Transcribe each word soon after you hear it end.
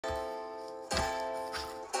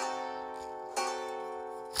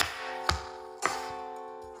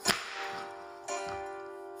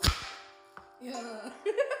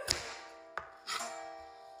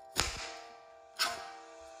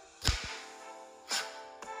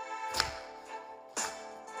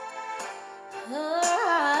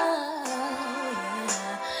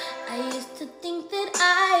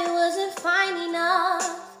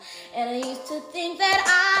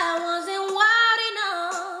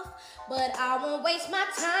But I won't waste my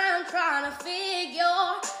time trying to figure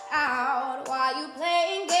out why you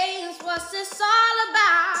playing games, what's this all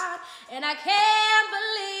about? And I can't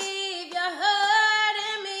believe you're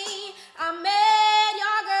hurting me. I made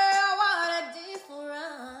your girl, what a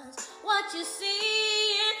difference. What you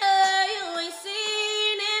see in her, you ain't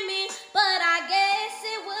seen in me. But I guess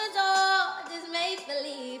it was all just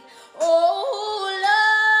make-believe. Oh,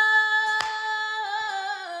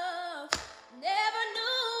 love, never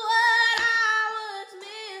knew what I was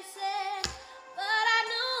missing. But I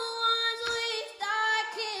knew once we start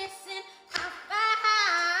kissing, I found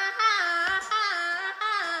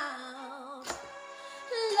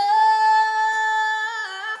love.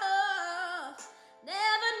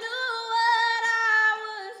 Never knew what I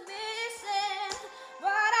was missing.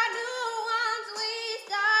 But I knew once we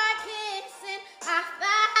start kissing, I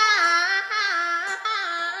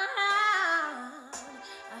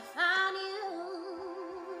found you.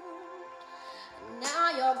 Now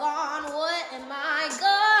you're gone, what am I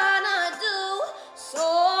gonna do? So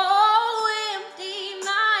empty,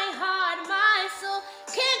 my heart, my soul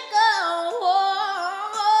can't go on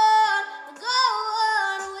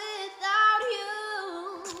without you.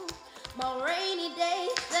 My rainy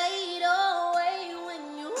days fade away when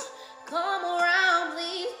you come around.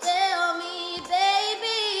 Please tell me,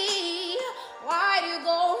 baby, why do you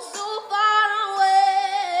go so far away?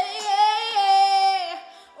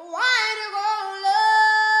 Why do you go, love?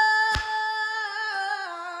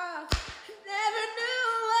 Never knew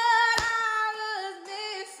what I was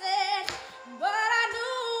missing, but I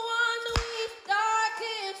knew once we start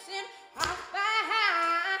kissing, I found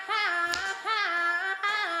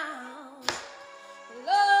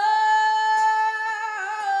love.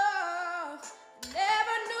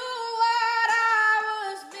 Never knew what I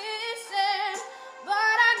was missing,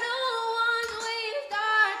 but I knew once we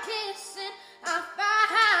start kissing, I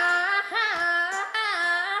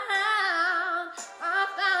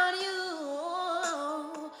found you.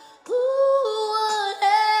 Who would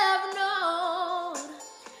have known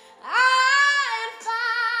I'd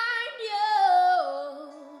find you?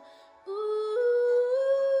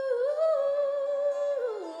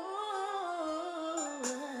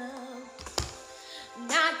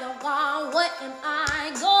 Now you're gone, what am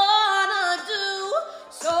I gonna do?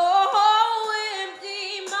 So empty,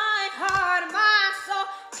 my heart, my soul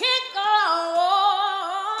can't go on.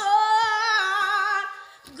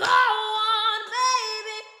 Go on,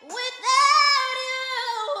 baby, without you.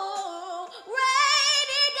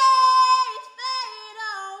 Rainy days fade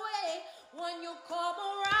away when you come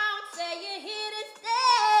around, say you're here to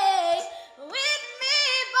stay with me,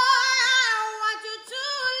 boy. I don't want you to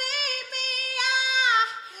leave me.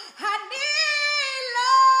 I need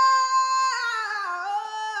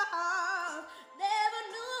love. Never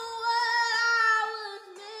knew what I was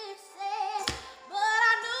missing, but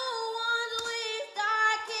I knew once we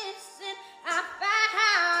start kissing, I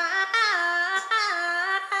found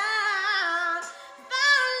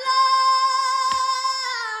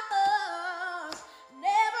love.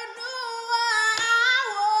 Never knew what I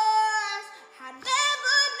was. I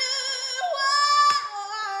never knew what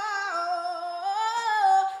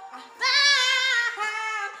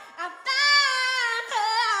I found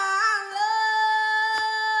love.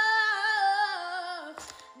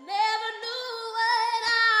 Never knew what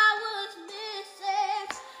I was missing,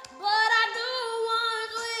 but I knew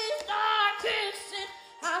once we start kissing,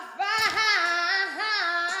 I found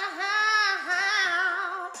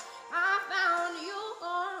you.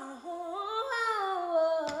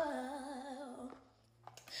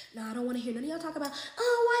 Now, I don't want to hear none of y'all talk about,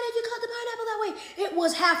 oh, why did you cut the pineapple that way? It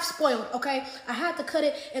was half spoiled, okay? I had to cut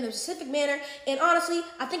it in a specific manner, and honestly,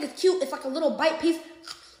 I think it's cute. It's like a little bite piece.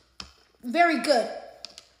 Very good.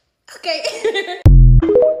 Okay.